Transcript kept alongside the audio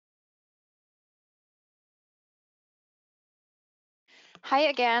Hi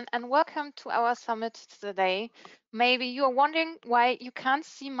again, and welcome to our summit today. Maybe you're wondering why you can't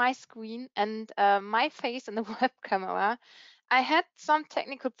see my screen and my face in the web camera. I had some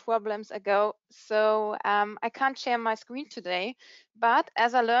technical problems ago, so I can't share my screen today. But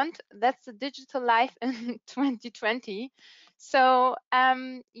as I learned, that's the digital life in 2020. So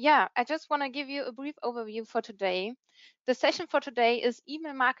yeah, I just want to give you a brief overview for today. The session for today is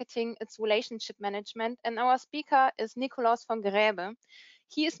email marketing, its relationship management, and our speaker is Nikolaus von Graeve.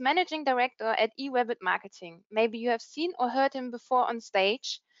 He is managing director at eMarketing. Maybe you have seen or heard him before on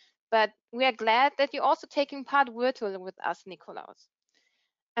stage, but we are glad that you're also taking part virtually with us, Nikolaus.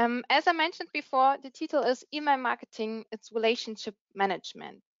 As I mentioned before, the title is Email Marketing, its Relationship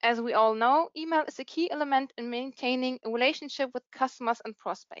Management. As we all know, email is a key element in maintaining a relationship with customers and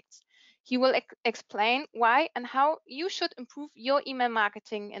prospects. He will explain why and how you should improve your email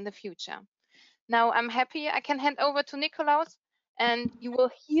marketing in the future. Now, I'm happy I can hand over to Nikolaus, and you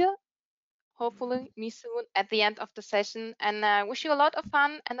will hear, hopefully, me soon at the end of the session. And I wish you a lot of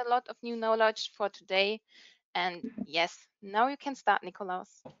fun and a lot of new knowledge for today. And yes, now you can start,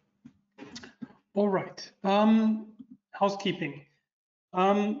 Nikolaus. All right. Housekeeping.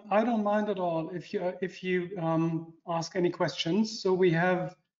 I don't mind at all if you ask any questions. So we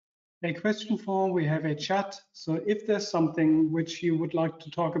have a question form, we have a chat. So if there's something which you would like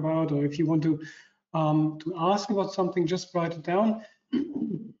to talk about, or if you want to ask about something, just write it down.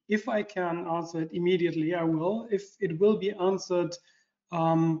 If I can answer it immediately, I will. If it will be answered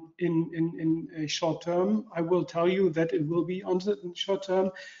in a short term, I will tell you that it will be answered in short term.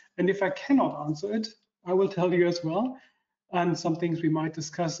 And if I cannot answer it, I will tell you as well. And some things we might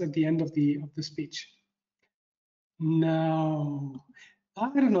discuss at the end of the speech. Now, I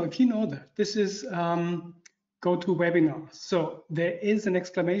don't know if you know that. This is GoToWebinar. So there is an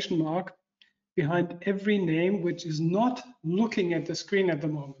exclamation mark behind every name which is not looking at the screen at the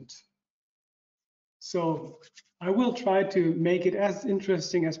moment. So I will try to make it as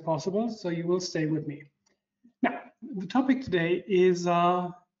interesting as possible, so you will stay with me. Now, the topic today is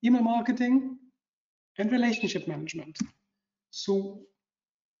email marketing and relationship management. So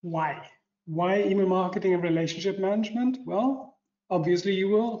why? Why email marketing and relationship management? Well, obviously you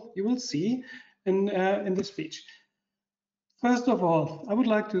will see in the speech. First of all, I would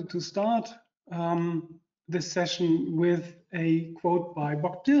like to start this session with a quote by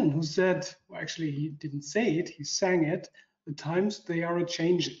Bob Dylan, who said, well, actually he didn't say it, he sang it, "The times they are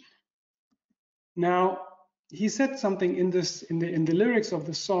a-changing." Now, he said something in the lyrics of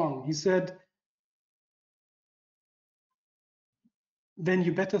the song. He said, "Then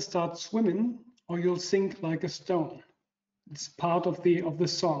you better start swimming or you'll sink like a stone." It's part of the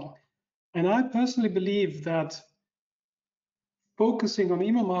song. And I personally believe that focusing on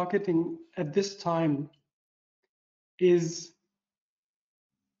email marketing at this time is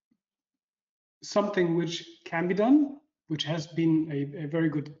something which can be done, which has been a very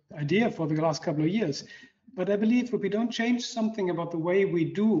good idea for the last couple of years. But I believe if we don't change something about the way we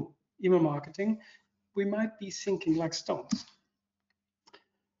do email marketing, we might be sinking like stones.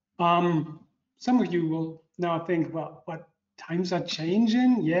 Some of you will now think, well, but times are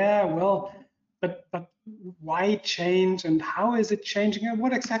changing. Yeah, well, but why change and how is it changing and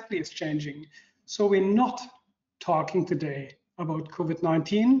what exactly is changing? So we're not talking today about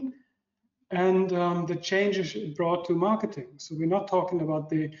COVID-19 and the changes it brought to marketing. So we're not talking about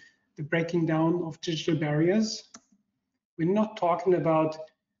the breaking down of digital barriers. We're not talking about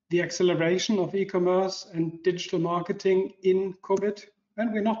the acceleration of e-commerce and digital marketing in COVID,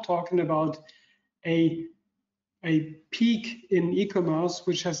 and we're not talking about a peak in e-commerce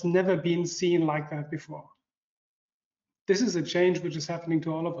which has never been seen like that before. This is a change which is happening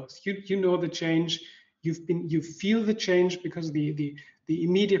to all of us. You know the change. You feel the change because the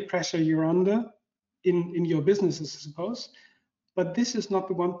immediate pressure you're under in your businesses, I suppose. But this is not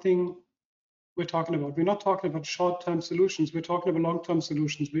the one thing we're talking about. We're not talking about short-term solutions. We're talking about long-term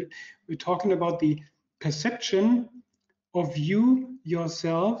solutions. We're talking about the perception of you,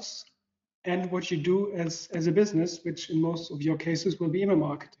 yourselves, and what you do as a business, which in most of your cases will be email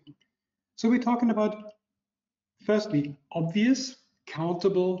marketing. So we're talking about, firstly, obvious,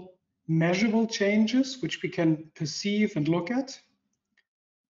 countable, measurable changes, which we can perceive and look at,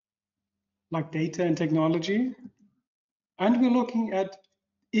 like data and technology. And we're looking at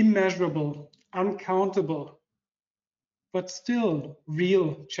immeasurable, uncountable, but still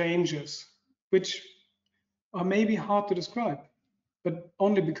real changes, which are maybe hard to describe, but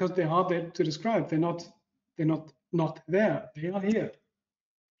only because they're hard to describe. They're not there. They are here.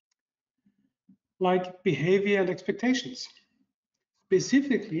 Like behavior and expectations.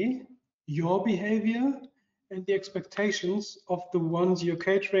 Specifically, your behavior and the expectations of the ones you're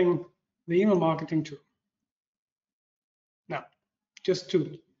catering the email marketing to. Now, just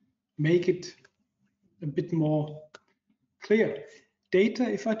to make it a bit more clear, data,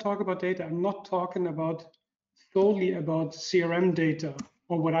 if I talk about data, I'm not talking about solely about CRM data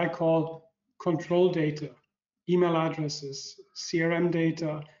or what I call control data, email addresses, CRM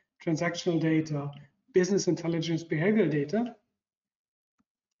data, transactional data, business intelligence, behavioral data.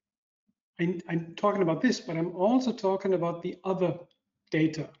 I'm talking about this, but I'm also talking about the other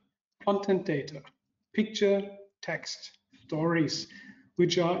data, content data, picture, text, stories,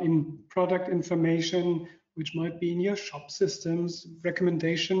 which are in product information, which might be in your shop systems,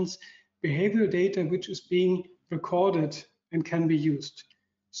 recommendations, behavioral data, which is being recorded and can be used.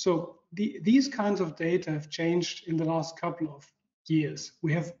 So these kinds of data have changed in the last couple of years.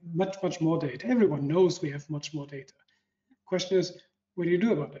 We have much, much more data. Everyone knows we have much more data. Question is, what do you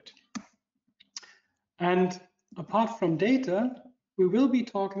do about it? And apart from data, we will be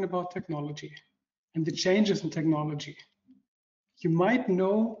talking about technology and the changes in technology. You might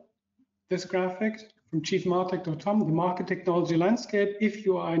know this graphic from chiefmartech.com, the market technology landscape. If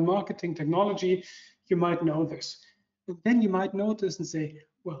you are in marketing technology, you might know this. And then you might notice and say,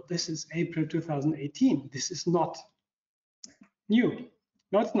 well, this is April 2018. This is not new.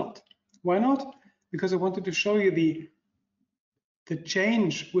 No, it's not. Why not? Because I wanted to show you the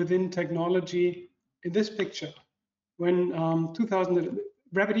change within technology in this picture. When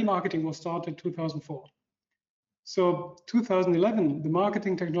rapid eMarketing was started in 2004. So 2011, the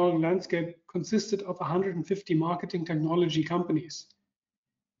marketing technology landscape consisted of 150 marketing technology companies.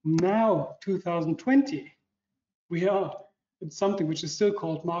 Now, 2020, we are at something which is still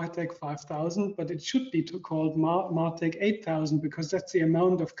called MarTech 5000, but it should be called MarTech 8000 because that's the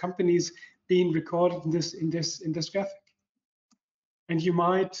amount of companies being recorded in this graphic. And you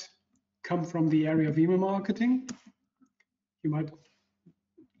might come from the area of email marketing. You might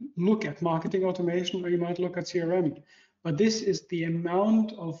look at marketing automation, or you might look at CRM. But this is the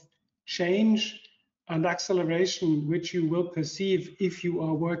amount of change and acceleration which you will perceive if you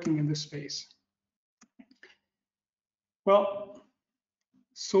are working in this space. Well,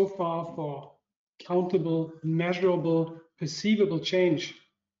 so far for countable, measurable, perceivable change.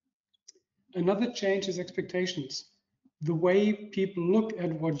 Another change is expectations. The way people look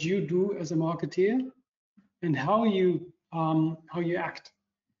at what you do as a marketeer and how you act.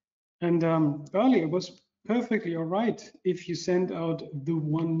 And earlier it was perfectly all right if you send out the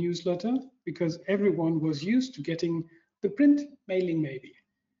one newsletter because everyone was used to getting the print mailing maybe.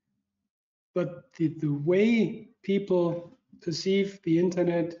 But the way people perceive the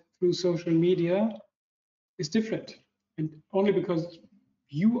internet through social media is different. And only because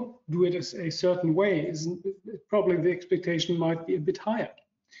you do it as a certain way, probably the expectation might be a bit higher.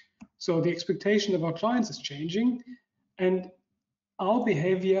 So the expectation of our clients is changing, and our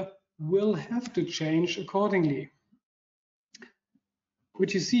behavior will have to change accordingly.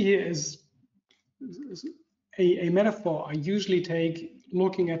 What you see here is a metaphor I usually take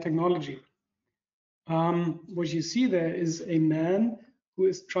looking at technology. What you see there is a man who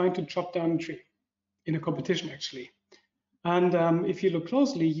is trying to chop down a tree in a competition, actually. And if you look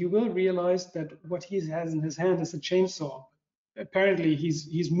closely, you will realize that what he has in his hand is a chainsaw. Apparently,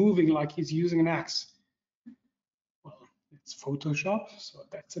 he's moving like he's using an axe. Well, it's Photoshop, so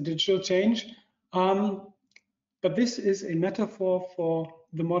that's a digital change. But this is a metaphor for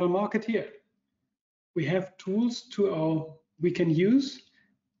the modern marketeer. We have tools we can use,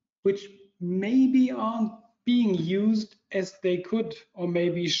 which maybe aren't being used as they could or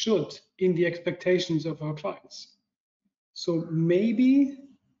maybe should in the expectations of our clients. So maybe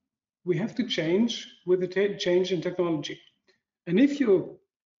we have to change with the change in technology. And if you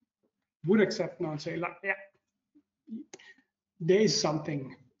would accept now and say, like, yeah, there is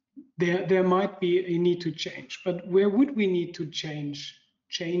something, there might be a need to change, but where would we need to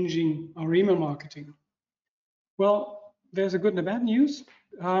changing our email marketing? Well, there's a good and a bad news.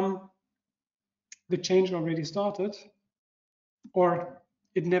 The change already started, or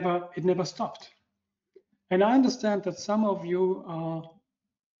it never stopped. And I understand that some of you are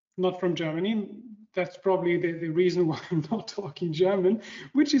not from Germany. That's probably the reason why I'm not talking German,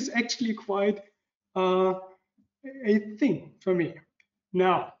 which is actually quite a thing for me.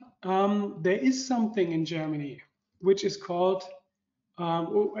 Now, there is something in Germany which is called,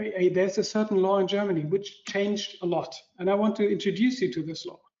 there's a certain law in Germany which changed a lot. And I want to introduce you to this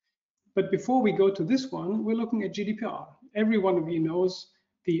law. But before we go to this one, we're looking at GDPR. Every one of you knows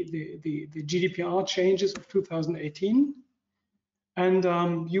the GDPR changes of 2018.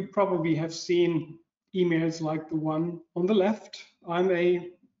 And you probably have seen emails like the one on the left. I'm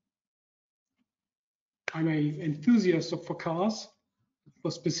a I'm an enthusiast for cars,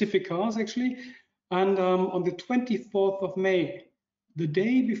 for specific cars actually. And on the 24th of May, the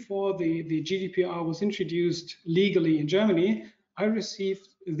day before the GDPR was introduced legally in Germany, I received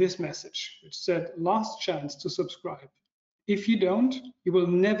this message, which said, last chance to subscribe. If you don't, you will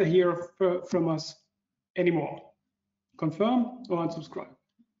never hear from us anymore. Confirm or unsubscribe.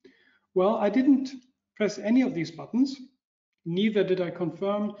 Well, I didn't press any of these buttons. Neither did I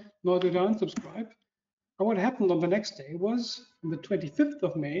confirm, nor did I unsubscribe. And what happened on the next day was, on the 25th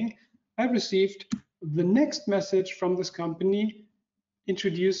of May, I received the next message from this company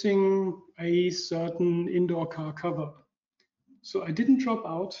introducing a certain indoor car cover. So I didn't drop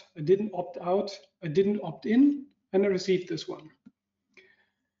out, I didn't opt out, I didn't opt in, and I received this one.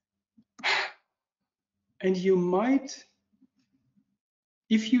 And you might,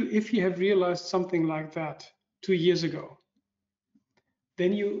 if you have realized something like that 2 years ago,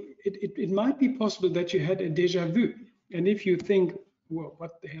 then it might be possible that you had a déjà vu. And if you think, well,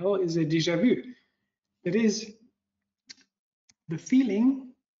 what the hell is a déjà vu? It is the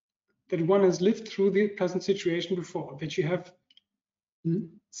feeling that one has lived through the present situation before, that you have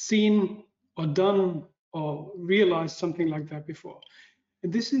seen or done or realized something like that before.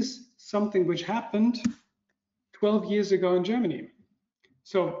 And this is something which happened 12 years ago in Germany.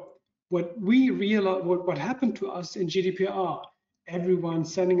 So what we realized, what happened to us in GDPR, everyone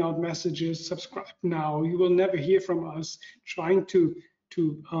sending out messages, subscribe now, you will never hear from us, trying to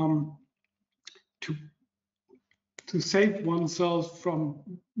save oneself from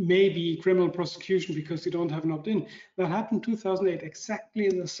maybe criminal prosecution because you don't have an opt-in. That happened in 2008, exactly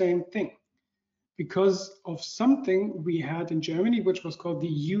the same thing, because of something we had in Germany, which was called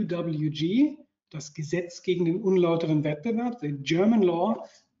the UWG, das Gesetz gegen den unlauteren Wettbewerb, the German law,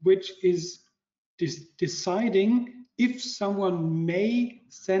 which is deciding if someone may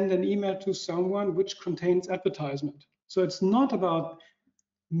send an email to someone which contains advertisement. So it's not about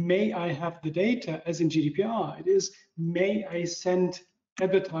may I have the data as in GDPR, it is may I send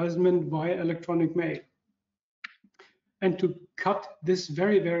advertisement via electronic mail. And to cut this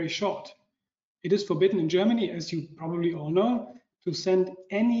very, very short, it is forbidden in Germany, as you probably all know, to send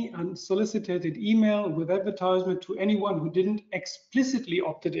any unsolicited email with advertisement to anyone who didn't explicitly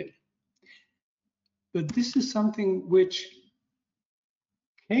opt it in. But this is something which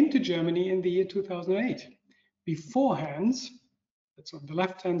came to Germany in the year 2008. Beforehand, that's on the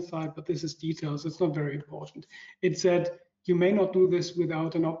left-hand side, but this is details, it's not very important. It said, you may not do this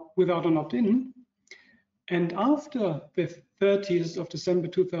without an opt-in. And after the 30th of December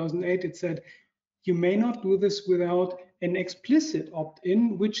 2008, it said, you may not do this without an explicit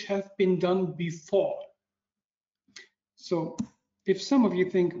opt-in, which have been done before. So if some of you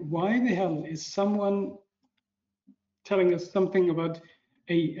think, why the hell is someone telling us something about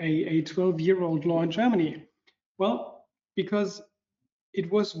a 12-year-old law in Germany? Well, because it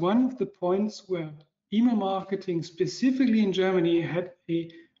was one of the points where email marketing, specifically in Germany,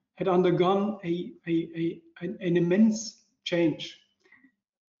 had undergone an immense change.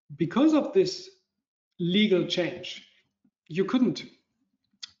 Because of this legal change, you couldn't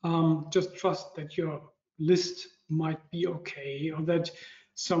just trust that your list might be okay or that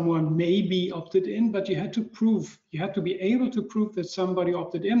someone may be opted in, but you had to prove, you had to be able to prove that somebody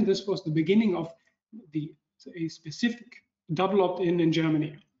opted in. This was the beginning of a specific double opt-in in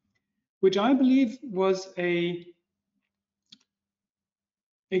Germany, which I believe was a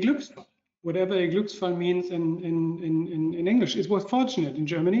Glücksfall, whatever a Glücksfall means in English. It was fortunate in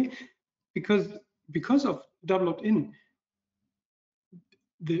Germany because of double opt-in.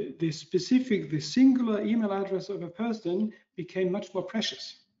 The singular email address of a person became much more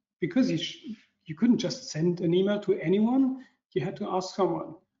precious, because you couldn't just send an email to anyone. You had to ask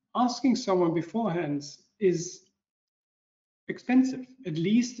someone. Asking someone beforehand is expensive, at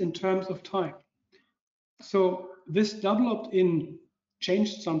least in terms of time. So this double opt-in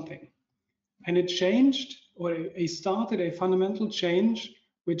changed something, and it changed, or it started a fundamental change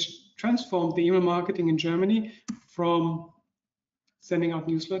which transformed the email marketing in Germany from sending out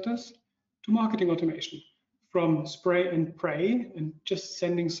newsletters to marketing automation, from spray and pray and just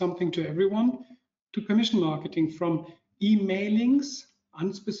sending something to everyone, to permission marketing, from emailings,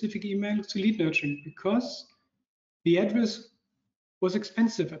 unspecific emails, to lead nurturing, because the address was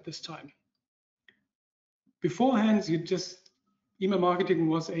expensive at this time. Beforehand, email marketing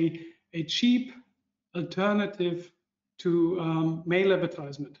was a cheap alternative to mail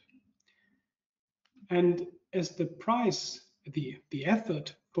advertisement. And as the price, the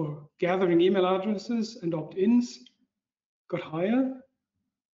effort for gathering email addresses and opt-ins got higher,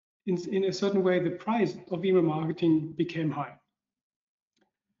 in a certain way, the price of email marketing became high.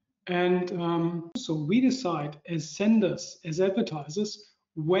 And so we decide as senders, as advertisers,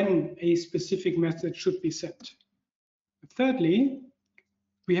 when a specific message should be sent. Thirdly,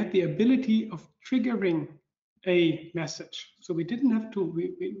 we had the ability of triggering a message. So we didn't have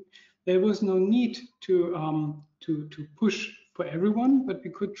to, there was no need to push for everyone, but we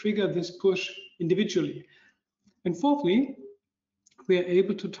could trigger this push individually. And fourthly, we are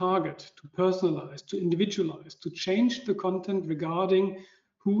able to target, to personalize, to individualize, to change the content regarding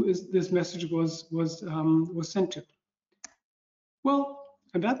who is this message was sent to. Well,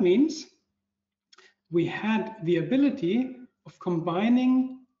 and that means we had the ability of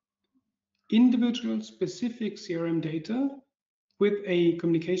combining individual specific CRM data with a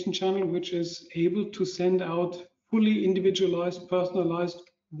communication channel which is able to send out fully individualized, personalized,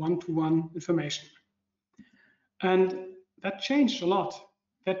 one-to-one information. And that changed a lot.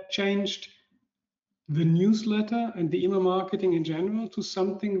 That changed the newsletter and the email marketing in general to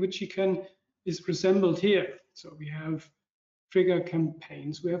something which is resembled here. So we have trigger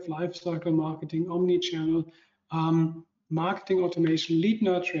campaigns, we have lifecycle marketing, omni-channel, marketing automation, lead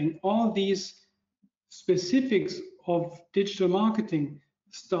nurturing. All these specifics of digital marketing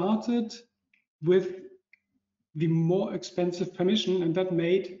started with the more expensive permission, and that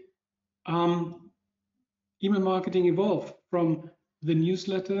made email marketing evolve from the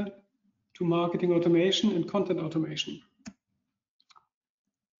newsletter to marketing automation and content automation.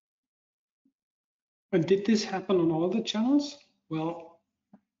 And did this happen on all the channels? Well,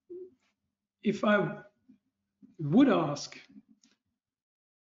 if I would ask,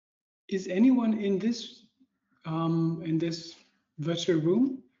 is anyone in this virtual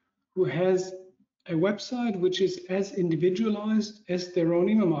room who has a website which is as individualized as their own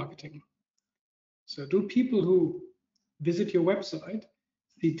email marketing? So do people who visit your website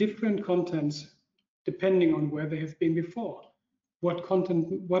see different contents depending on where they have been before? What content,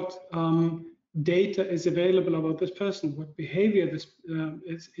 what data is available about this person? What behavior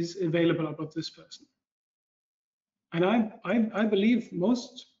is available about this person? And I believe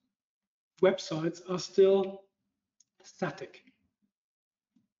most websites are still static.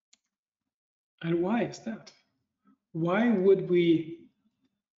 And why is that? Why would we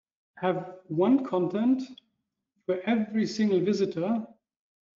have one content for every single visitor,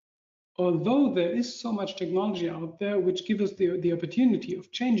 although there is so much technology out there which gives us the opportunity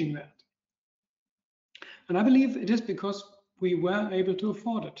of changing that? And I believe it is because we were able to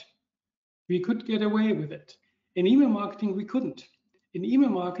afford it. We could get away with it. In email marketing, we couldn't. In email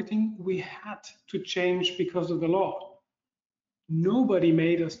marketing, we had to change because of the law. Nobody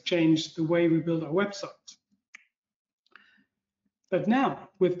made us change the way we build our websites. But now,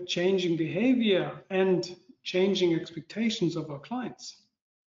 with changing behavior and changing expectations of our clients,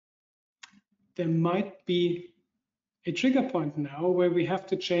 there might be a trigger point now where we have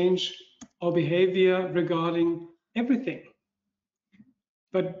to change our behavior regarding everything.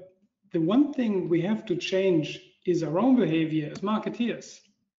 But the one thing we have to change is our own behavior as marketeers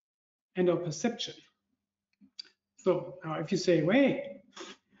and our perception. So now if you say, wait,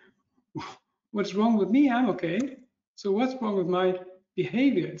 what's wrong with me? I'm okay. So what's wrong with my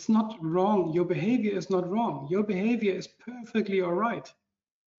behavior? It's not wrong. Your behavior is not wrong. Your behavior is perfectly all right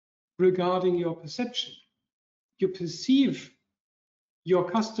regarding your perception. You perceive your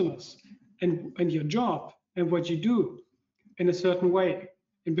customers and your job and what you do in a certain way.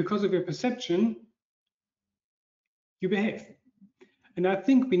 And because of your perception, you behave. And I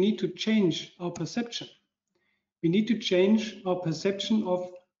think we need to change our perception. We need to change our perception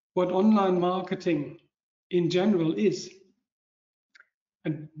of what online marketing in general is.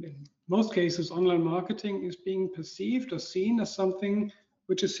 And in most cases, online marketing is being perceived or seen as something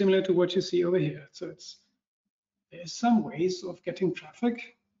which is similar to what you see over here. So there's some ways of getting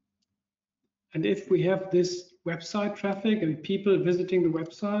traffic. And if we have this website traffic and people visiting the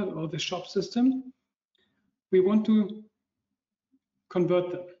website or the shop system, we want to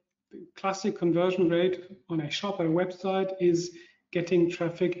convert them. The classic conversion rate on a shop or a website is getting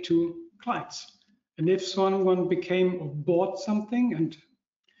traffic to clients. And if someone became or bought something and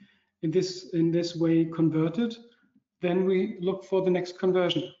in this way converted, then we look for the next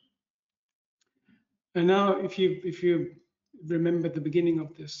conversion. And now, if you remember the beginning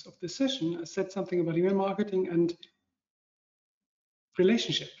of this session, I said something about email marketing and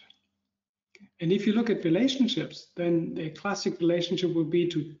relationship. And if you look at relationships, then the classic relationship would be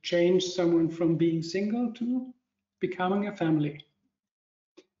to change someone from being single to becoming a family.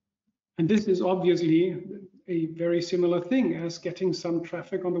 And this is obviously a very similar thing as getting some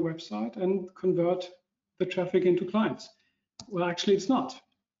traffic on the website and convert the traffic into clients. Well, actually, it's not.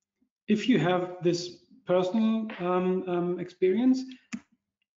 If you have this personal experience,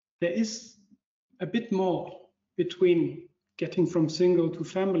 there is a bit more between getting from single to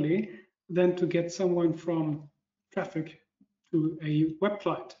family than to get someone from traffic to a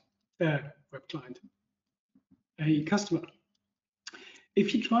a customer.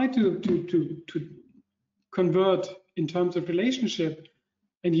 If you try to convert in terms of relationship,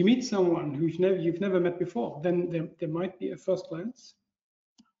 and you meet someone who you've never met before, then there might be a first glance.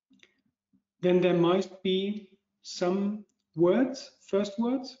 Then there might be some words, first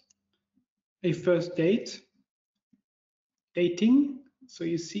words, a first date, dating, so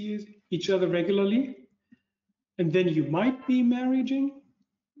you see each other regularly, and then you might be marrying,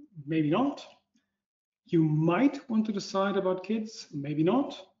 maybe not. You might want to decide about kids, maybe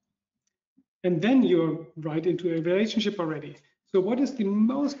not. And then you're right into a relationship already. So what is the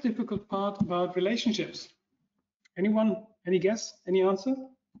most difficult part about relationships? Anyone, any guess, any answer?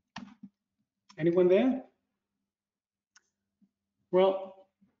 Anyone there? Well,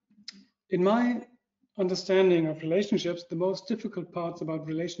 in my understanding of relationships, the most difficult parts about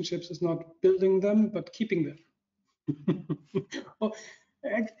relationships is not building them, but keeping them. Well,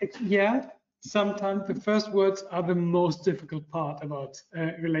 yeah, sometimes the first words are the most difficult part about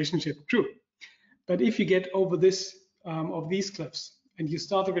a relationship, true. But if you get over this of these cliffs and you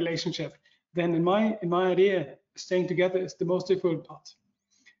start a relationship, then in my idea, staying together is the most difficult part.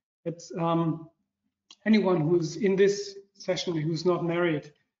 It's anyone who's in this session who's not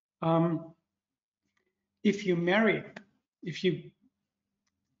married. If you marry, if you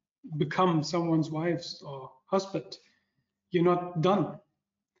become someone's wife or husband, you're not done.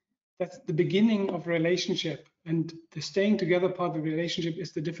 That's the beginning of a relationship, and the staying together part of the relationship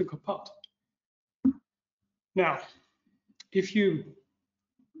is the difficult part. Now, if you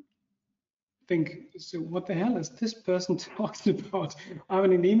think, so what the hell is this person talking about? I'm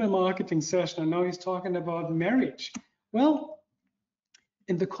in an email marketing session and now he's talking about marriage. Well,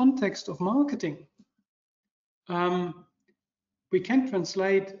 in the context of marketing, we can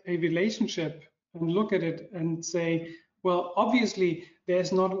translate a relationship and look at it and say, well, obviously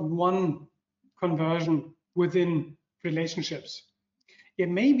there's not one conversion within relationships. Yeah,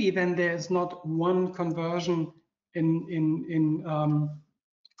 maybe then there's not one conversion in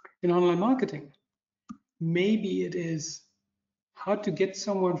online marketing. Maybe it is how to get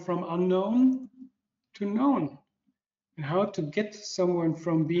someone from unknown to known, and how to get someone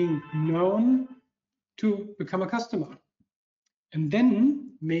from being known to become a customer. And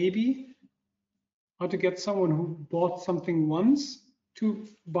then maybe how to get someone who bought something once to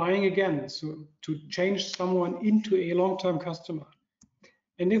buying again, so to change someone into a long-term customer.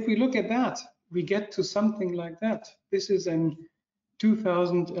 And if we look at that, we get to something like that. This is in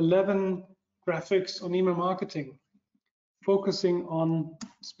 2011 graphics on email marketing, focusing on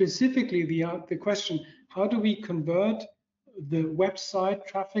specifically the question, how do we convert the website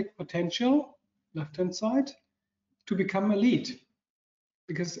traffic potential, left-hand side, to become a lead?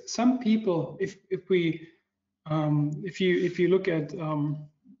 Because some people, if you look at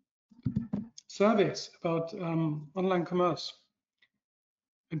surveys about online commerce,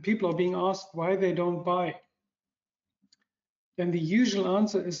 and people are being asked why they don't buy, then the usual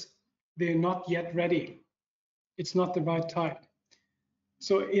answer is they're not yet ready. It's not the right time.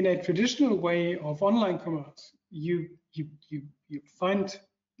 So in a traditional way of online commerce, you find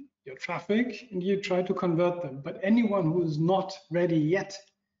your traffic and you try to convert them. But anyone who is not ready yet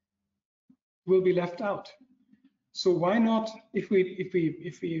will be left out. So why not, if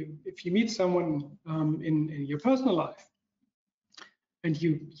you meet someone in your personal life and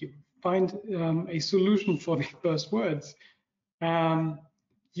you find a solution for the first words,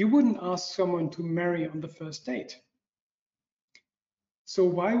 you wouldn't ask someone to marry on the first date. So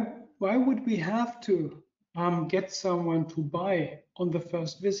why would we have to get someone to buy on the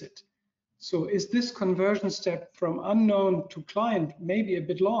first visit? So is this conversion step from unknown to client maybe a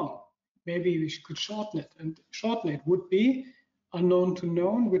bit long? Maybe we could shorten it, and shorten it would be unknown to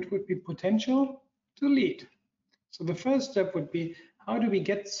known, which would be potential to lead. So the first step would be, how do we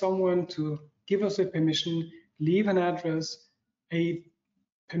get someone to give us a permission, leave an address, a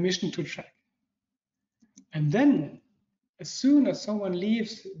permission to track? And then as soon as someone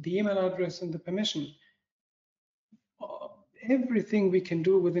leaves the email address and the permission, everything we can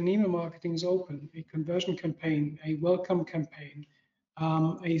do within email marketing is open. A conversion campaign, a welcome campaign,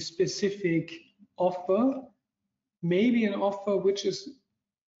 a specific offer, maybe an offer which is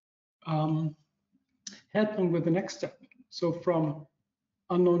helping with the next step. So from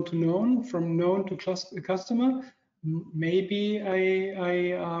unknown to known, from known to customer, maybe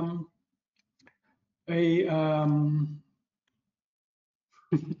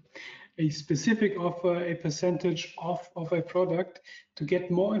a specific offer, a percentage off of a product to get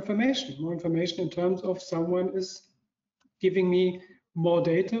more information in terms of someone is giving me more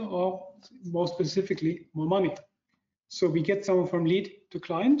data or more specifically, more money. So we get someone from lead to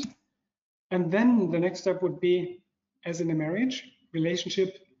client. And then the next step would be, as in a marriage,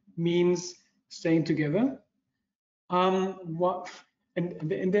 relationship means staying together. And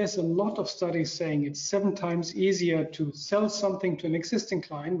there's a lot of studies saying it's 7 times easier to sell something to an existing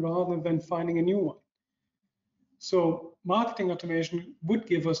client rather than finding a new one. So marketing automation would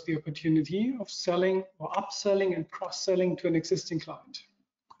give us the opportunity of selling or upselling and cross-selling to an existing client.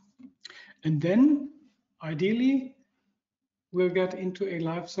 And then ideally, we'll get into a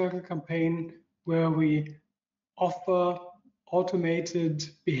lifecycle campaign where we offer automated,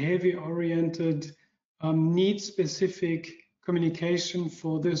 behavior-oriented, need-specific communication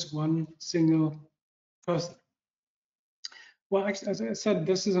for this one single person. Well, actually, as I said,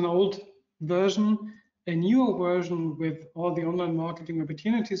 this is an old version. A newer version with all the online marketing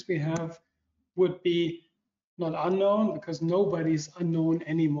opportunities we have would be not unknown, because nobody's unknown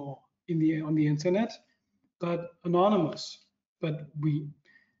anymore on the internet, but anonymous. But we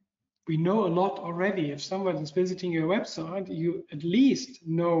know a lot already. If someone is visiting your website, you at least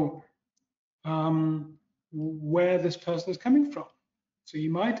know where this person is coming from. So you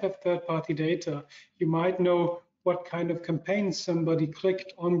might have third-party data. You might know what kind of campaigns somebody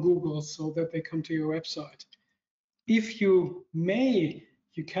clicked on Google so that they come to your website. If you may,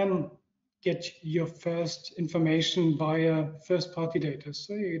 you can get your first information via first-party data,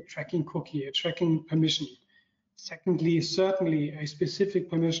 so a tracking cookie, a tracking permission. Secondly, certainly a specific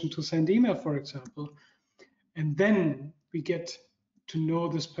permission to send email, for example. And then we get to know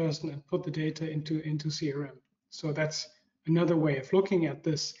this person and put the data into CRM. So that's another way of looking at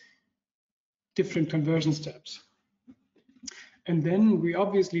this different conversion steps. And then we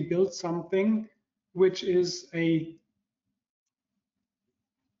obviously build something which is a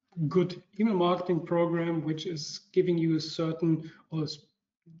good email marketing program, which is giving you a certain or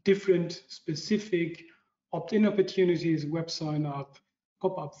different specific opt-in opportunities, web sign up,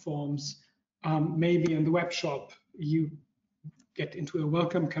 pop-up forms. Maybe in the web shop, you get into a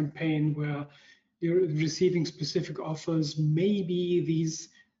welcome campaign where you're receiving specific offers. Maybe these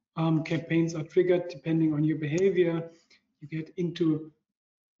campaigns are triggered depending on your behavior. You get into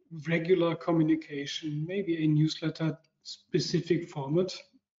regular communication, maybe a newsletter specific format,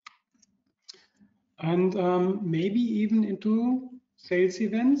 and maybe even into sales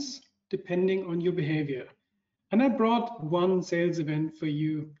events depending on your behavior. And I brought one sales event for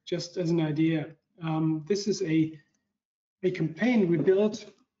you just as an idea. This is a campaign we built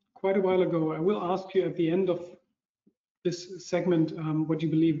quite a while ago. I will ask you at the end of this segment what you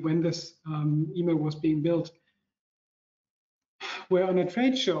believe when this email was being built. Where on a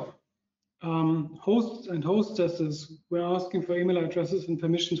trade show, hosts and hostesses were asking for email addresses and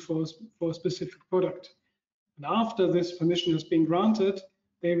permissions for a specific product. And after this permission has been granted,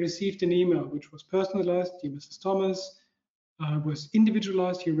 they received an email which was personalized. Dear Mrs. Thomas, was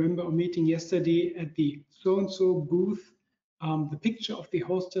individualized. You remember our meeting yesterday at the so-and-so booth. The picture of the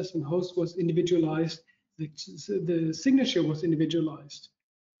hostess and host was individualized. The signature was individualized.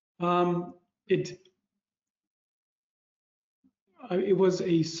 It was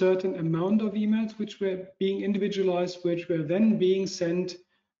a certain amount of emails which were being individualized, which were then being sent,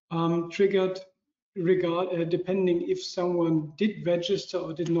 triggered depending if someone did register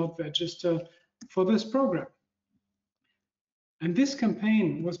or did not register for this program. And this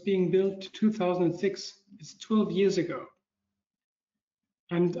campaign was being built 2006. It's 12 years ago.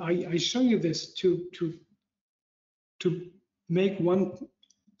 And I show you this to make one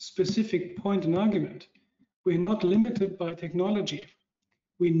specific point and argument. We're not limited by technology.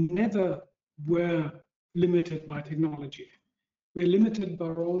 We never were limited by technology. We're limited by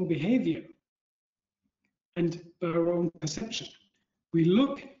our own behavior and by our own perception. We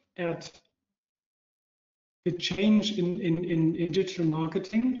look at the change in digital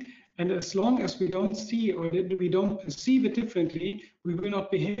marketing, and as long as we don't see or we don't perceive it differently, we will not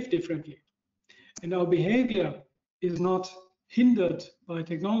behave differently. And our behavior is not hindered by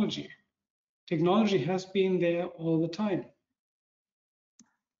technology. Technology has been there all the time.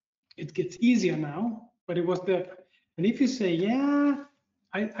 It gets easier now, but it was there. And if you say, yeah,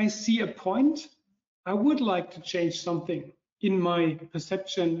 I see a point, I would like to change something in my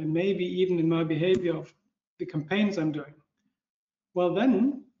perception and maybe even in my behavior of the campaigns I'm doing, well,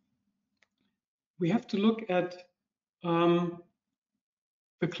 then we have to look at the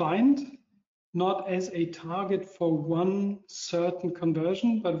client not as a target for one certain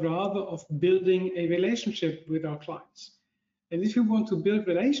conversion, but rather of building a relationship with our clients. And if we want to build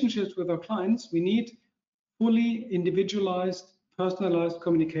relationships with our clients, we need fully individualized, personalized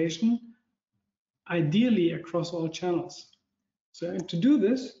communication, ideally across all channels. So and to do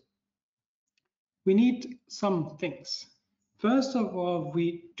this, we need some things. First of all,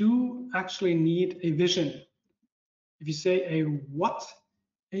 we do actually need a vision. If you say a what?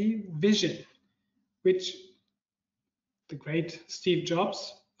 A vision, which the great Steve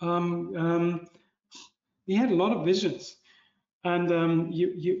Jobs, he had a lot of visions. And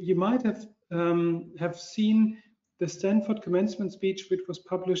you might have seen the Stanford commencement speech, which was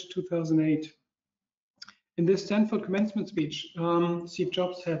published 2008. In this Stanford commencement speech, Steve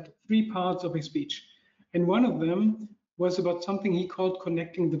Jobs had 3 parts of his speech. And one of them was about something he called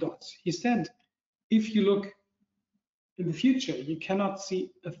connecting the dots. He said, if you look in the future, you cannot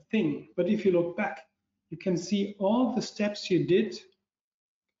see a thing. But if you look back, you can see all the steps you did,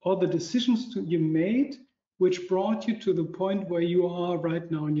 all the decisions you made, which brought you to the point where you are right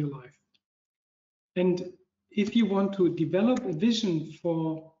now in your life. And if you want to develop a vision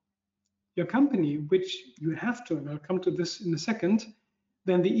for your company, which you have to, and I'll come to this in a second,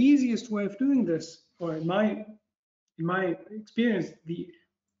 then the easiest way of doing this, or in my experience,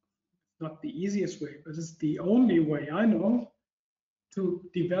 not the easiest way, but it's the only way I know to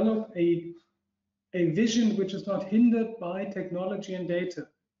develop a vision which is not hindered by technology and data.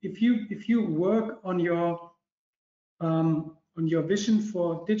 If you work on your vision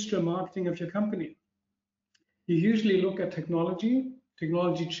for digital marketing of your company, you usually look at technology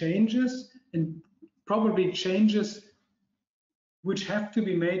changes, and probably changes which have to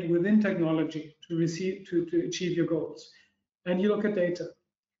be made within technology to achieve your goals. And you look at data.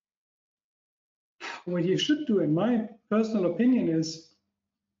 What you should do, in my personal opinion, is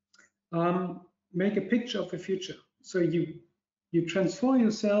make a picture of the future. So you transform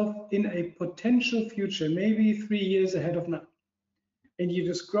yourself in a potential future, maybe 3 years ahead of now. And you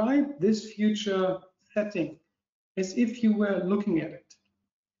describe this future setting as if you were looking at it.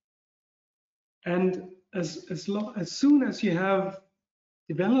 And as soon as you have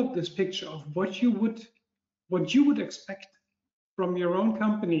developed this picture of what you would expect from your own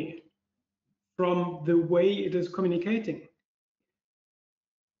company, from the way it is communicating,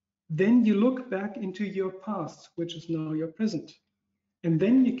 then you look back into your past, which is now your present. And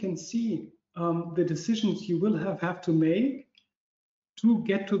then you can see the decisions you will have to make to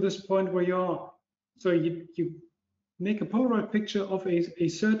get to this point where you are. So you make a Polaroid picture of a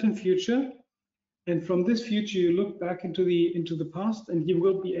certain future, and from this future you look back into the past, and you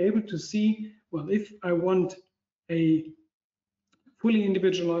will be able to see, well, if I want a fully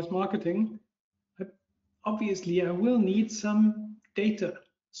individualized marketing, obviously I will need some data.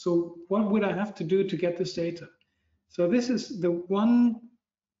 So what would I have to do to get this data? So this is the one,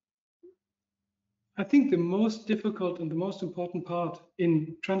 I think, the most difficult and the most important part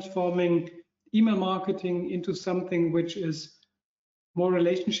in transforming email marketing into something which is more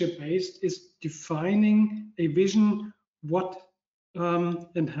relationship based, is defining a vision, what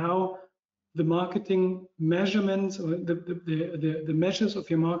and how the marketing measurements, or the measures of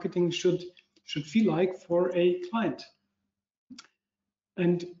your marketing should feel like for a client.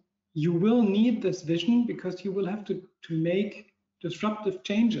 And you will need this vision because you will have to make disruptive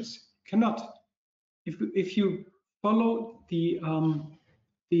changes. You cannot, if you follow the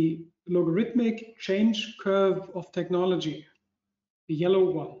logarithmic change curve of technology, the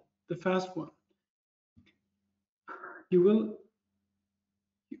yellow one, the fast one, you will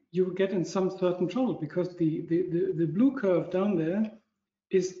get in some certain trouble, because the blue curve down there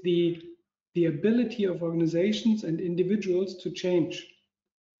is the ability of organizations and individuals to change.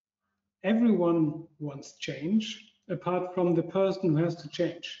 Everyone wants change, apart from the person who has to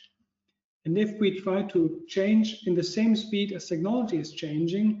change. And if we try to change in the same speed as technology is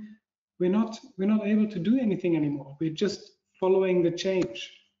changing, we're not able to do anything anymore. We're just following the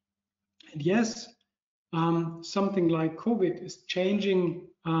change. And yes, something like COVID is changing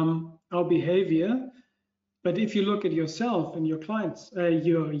our behavior. But if you look at yourself and your clients,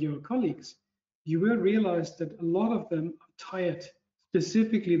 your colleagues, you will realize that a lot of them are tired,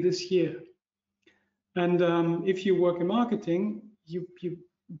 specifically this year. And if you work in marketing, you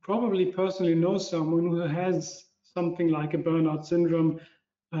probably personally know someone who has something like a burnout syndrome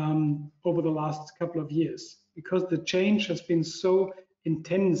over the last couple of years, because the change has been so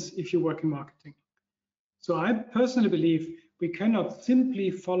intense if you work in marketing. So I personally believe we cannot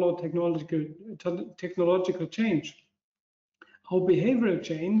simply follow technological change. Our behavioral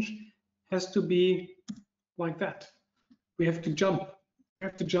change has to be like that. We have to jump. We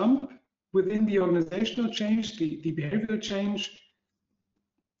have to jump within the organizational change, the behavioral change,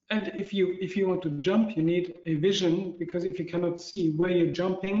 And if you want to jump, you need a vision, because if you cannot see where you're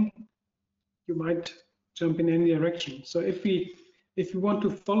jumping, you might jump in any direction. So if we want to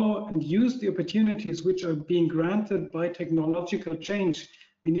follow and use the opportunities which are being granted by technological change,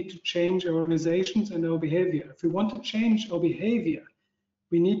 we need to change our organizations and our behavior. If we want to change our behavior,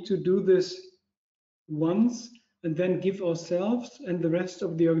 we need to do this once and then give ourselves and the rest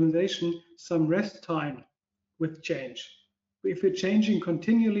of the organization some rest time with change. If we're changing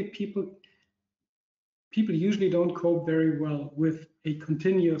continually, people usually don't cope very well with a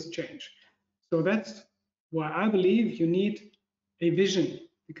continuous change. So that's why I believe you need a vision,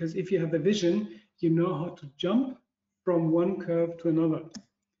 because if you have a vision, you know how to jump from one curve to another.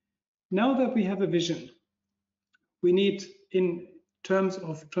 Now that we have a vision, we need, in terms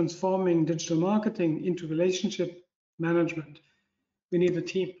of transforming digital marketing into relationship management, we need a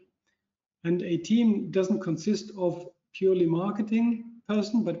team. And a team doesn't consist of purely marketing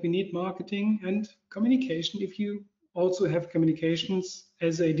person, but we need marketing and communication. If you also have communications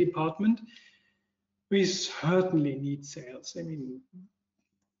as a department, we certainly need sales. I mean,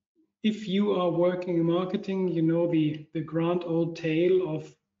 if you are working in marketing, you know the grand old tale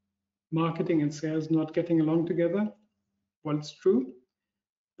of marketing and sales not getting along together. Well, it's true,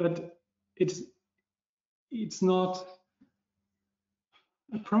 but it's not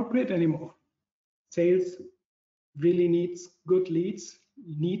appropriate anymore. Sales really needs good leads,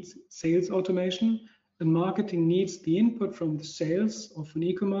 needs sales automation, and marketing needs the input from the sales of an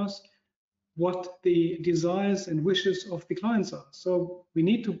e-commerce, what the desires and wishes of the clients are. So we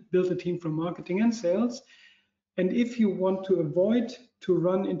need to build a team from marketing and sales. And if you want to avoid to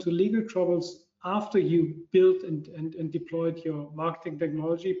run into legal troubles after you built and deployed your marketing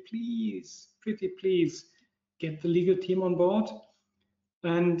technology, please, pretty please, get the legal team on board.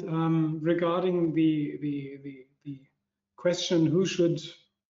 And regarding the question who should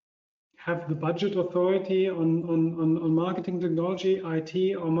have the budget authority on marketing technology,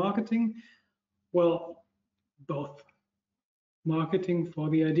 IT or marketing, well, both. Marketing for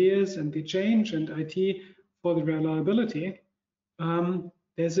the ideas and the change, and IT for the reliability.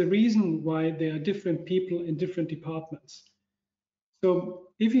 There's a reason why there are different people in different departments. So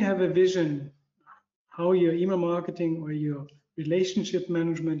if you have a vision how your email marketing or your relationship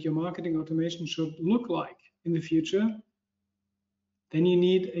management, your marketing automation should look like in the future, then you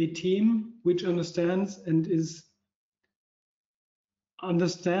need a team which understands and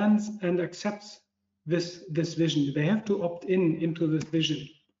accepts this vision. They have to opt into this vision.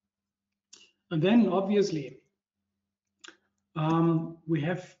 And then obviously we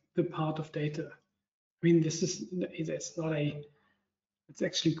have the part of data. I mean, it's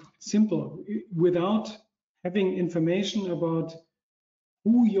actually quite simple. Without having information about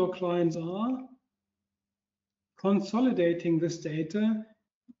who your clients are, consolidating this data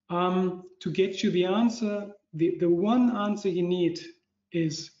to get you the answer, the one answer you need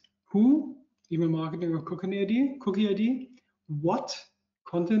is who, email marketing or cookie ID, what,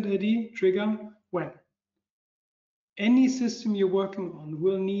 content ID, trigger, when. Any system you're working on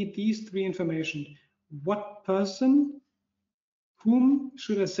will need these three information. What person, whom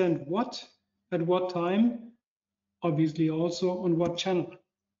should I send what, at what time, obviously also on what channel.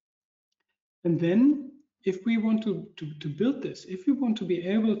 And then if we want to build this, if we want to be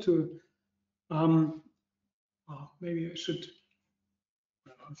able to, maybe I should,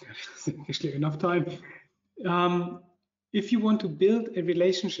 actually enough time. If you want to build a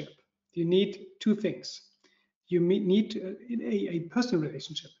relationship, you need two things. You need a personal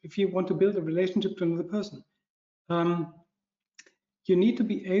relationship. If you want to build a relationship to another person, you need to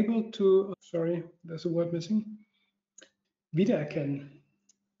be able to, sorry, there's a word missing, wiedererkennen.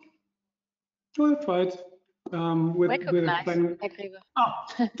 Oh, I tried. Recognize.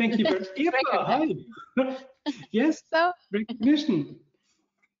 Thank you very much. Hi. Yes, so recognition.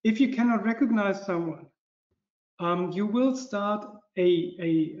 If you cannot recognize someone, you will start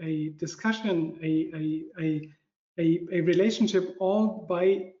a discussion, a relationship all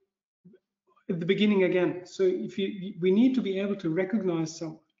by at the beginning again. So we need to be able to recognize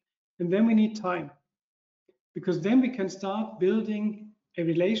someone, and then we need time, because then we can start building a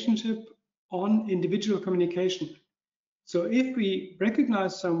relationship on individual communication. So if we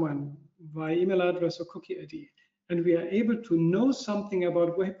recognize someone by email address or cookie ID, and we are able to know something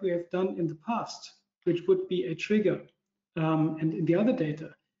about what we have done in the past, which would be a trigger, and the other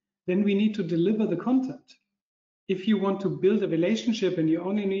data, then we need to deliver the content. If you want to build a relationship and you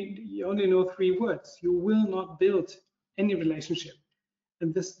only know 3 words, you will not build any relationship.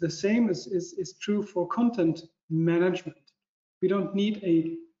 And the same is true for content management. We don't need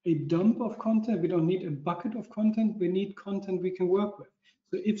a dump of content. We don't need a bucket of content. We need content we can work with.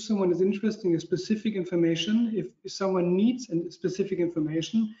 So if someone is interested in specific information, if someone needs specific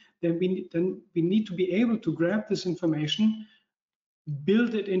information, then we need to be able to grab this information,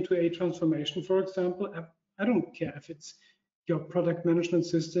 build it into a transformation. For example, I don't care if it's your product management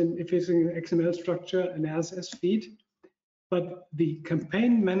system, if it's an XML structure, an RSS feed, but the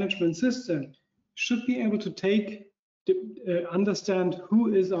campaign management system should be able to understand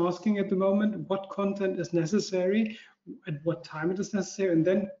who is asking at the moment, what content is necessary, at what time it is necessary, and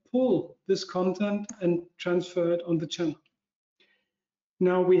then pull this content and transfer it on the channel.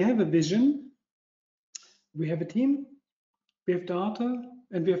 Now we have a vision, we have a team, we have data,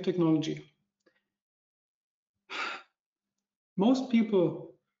 and we have technology. Most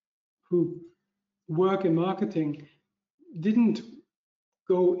people who work in marketing didn't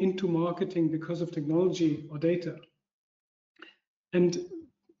go into marketing because of technology or data. And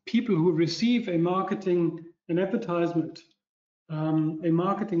people who receive an advertisement, a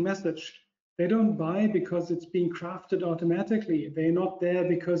marketing message, they don't buy because it's being crafted automatically. They're not there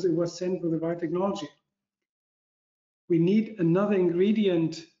because it was sent with the right technology. We need another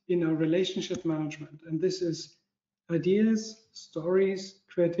ingredient in our relationship management, and this is ideas, stories,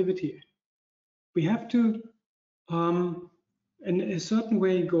 creativity. We have to, in a certain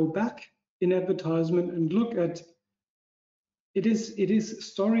way, go back in advertisement and look at it is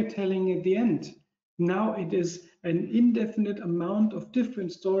storytelling at the end. Now it is an indefinite amount of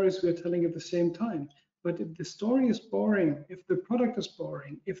different stories we're telling at the same time. But if the story is boring, if the product is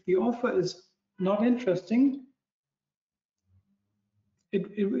boring, if the offer is not interesting,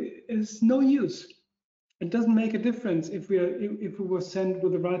 it is no use. It doesn't make a difference if it was sent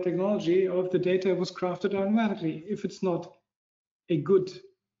with the right technology or if the data was crafted automatically, if it's not a good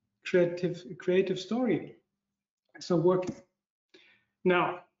creative story. It's not working.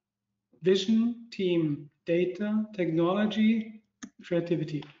 Now, vision, team, data, technology,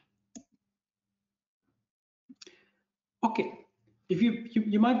 creativity. Okay, if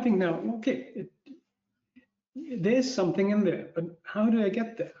you might think now, okay, there's something in there, but how do I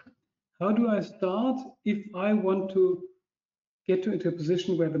get there? How do I start if I want to get into a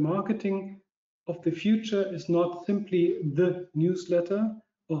position where the marketing of the future is not simply the newsletter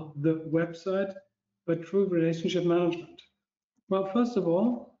or the website, but true relationship management? Well, first of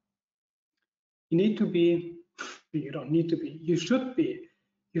all, you need to be, you don't need to be, you should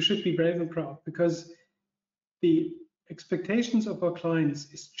be brave and proud, because the expectations of our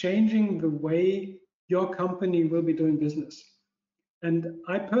clients is changing the way your company will be doing business. And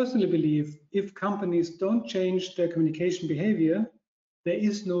I personally believe if companies don't change their communication behavior, there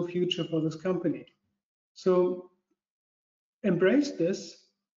is no future for this company. So embrace this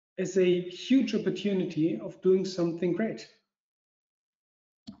as a huge opportunity of doing something great.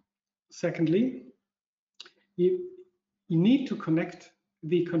 Secondly, you need to connect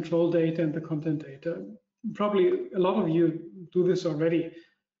the control data and the content data. Probably a lot of you do this already,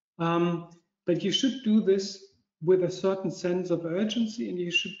 but you should do this with a certain sense of urgency, and you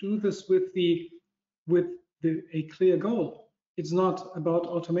should do this with a clear goal. It's not about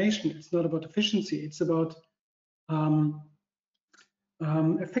automation, it's not about efficiency, it's about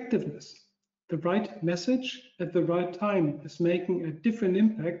effectiveness. The right message at the right time is making a different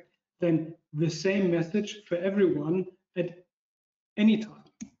impact than the same message for everyone at any time.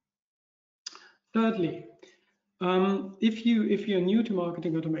 Thirdly, if you're new to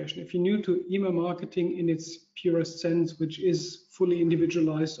marketing automation, if you're new to email marketing in its purest sense, which is fully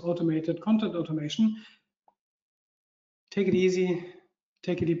individualized, automated content automation, take it easy,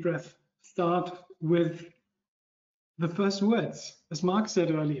 take a deep breath. Start with the first words, as Mark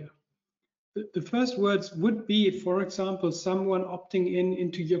said earlier. The first words would be, for example, someone opting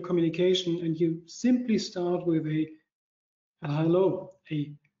into your communication, and you simply start with a hello,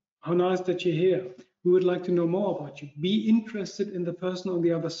 how nice that you're here. We would like to know more about you. Be interested in the person on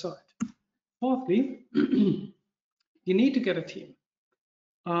the other side. Fourthly, you need to get a team.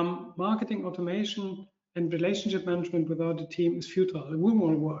 Marketing automation and relationship management without a team is futile. It won't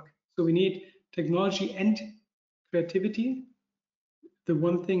want to work. So we need technology and creativity. The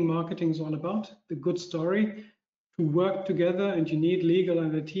one thing marketing is all about, the good story, to work together, and you need legal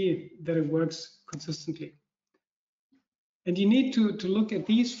and IT that it works consistently. And you need to look at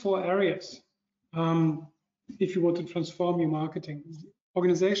these 4 areas if you want to transform your marketing.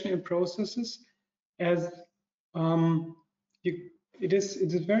 Organization and processes, as it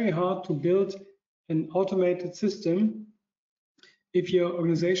is very hard to build an automated system if your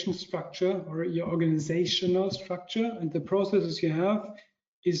organization structure or your organizational structure and the processes you have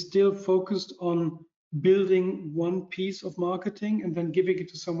is still focused on building one piece of marketing and then giving it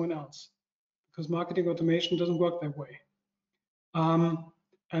to someone else, because marketing automation doesn't work that way.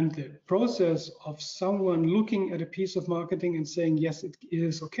 And the process of someone looking at a piece of marketing and saying, yes, it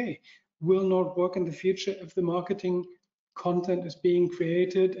is okay, will not work in the future if the marketing content is being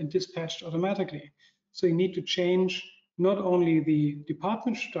created and dispatched automatically. So you need to change not only the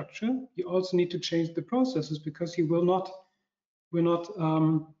department structure, you also need to change the processes, because you will not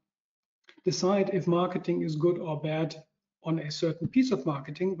decide if marketing is good or bad on a certain piece of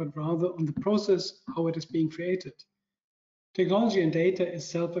marketing, but rather on the process, how it is being created. Technology and data is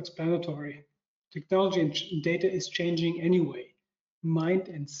self-explanatory. Technology and data is changing anyway. Mind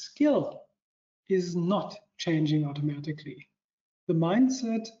and skill is not changing automatically. The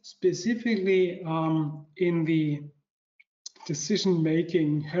mindset, specifically in the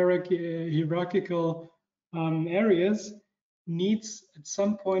decision-making hierarchical areas, needs at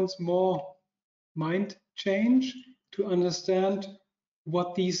some points more mind change to understand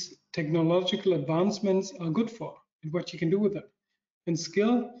what these technological advancements are good for and what you can do with them. And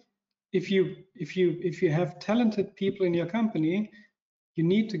skill, if you have talented people in your company, you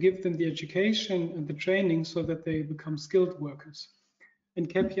need to give them the education and the training so that they become skilled workers. And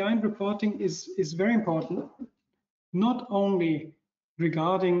KPI reporting is very important, not only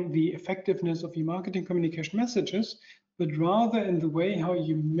regarding the effectiveness of your marketing communication messages, but rather in the way how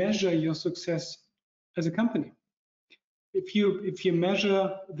you measure your success as a company. If you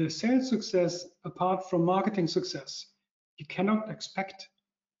measure the sales success apart from marketing success, you cannot expect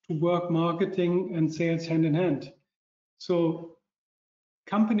to work marketing and sales hand in hand. So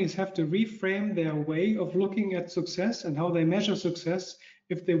companies have to reframe their way of looking at success and how they measure success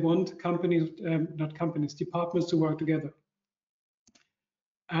if they want departments to work together.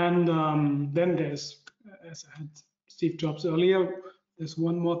 And then there's, as I had Steve Jobs earlier, there's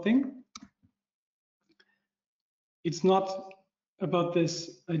one more thing. It's not about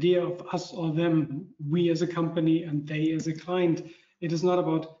this idea of us or them, we as a company and they as a client. It is not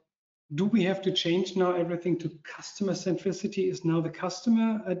about, do we have to change now everything to customer centricity? Is now the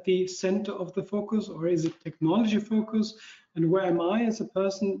customer at the center of the focus, or is it technology focus? And where am I as a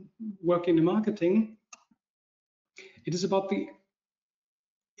person working in marketing? It is about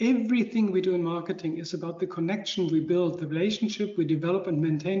everything we do in marketing is about the connection we build, the relationship we develop and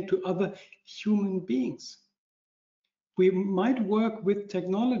maintain to other human beings. We might work with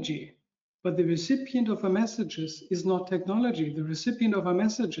technology, but the recipient of our messages is not technology. The recipient of our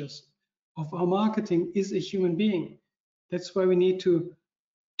messages, of our marketing, is a human being. That's why we need to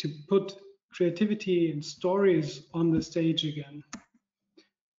put creativity and stories on the stage again.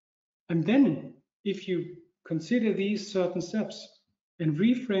 And then, if you consider these certain steps and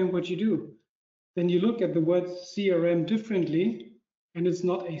reframe what you do, then you look at the word CRM differently, and it's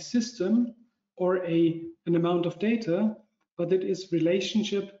not a system or an amount of data, but it is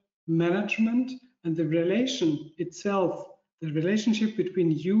relationship management, and the relation itself, the relationship between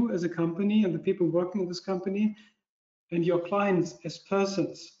you as a company and the people working in this company and your clients as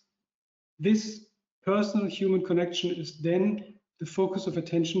persons. This personal human connection is then the focus of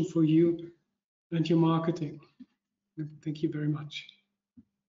attention for you and your marketing. Thank you very much.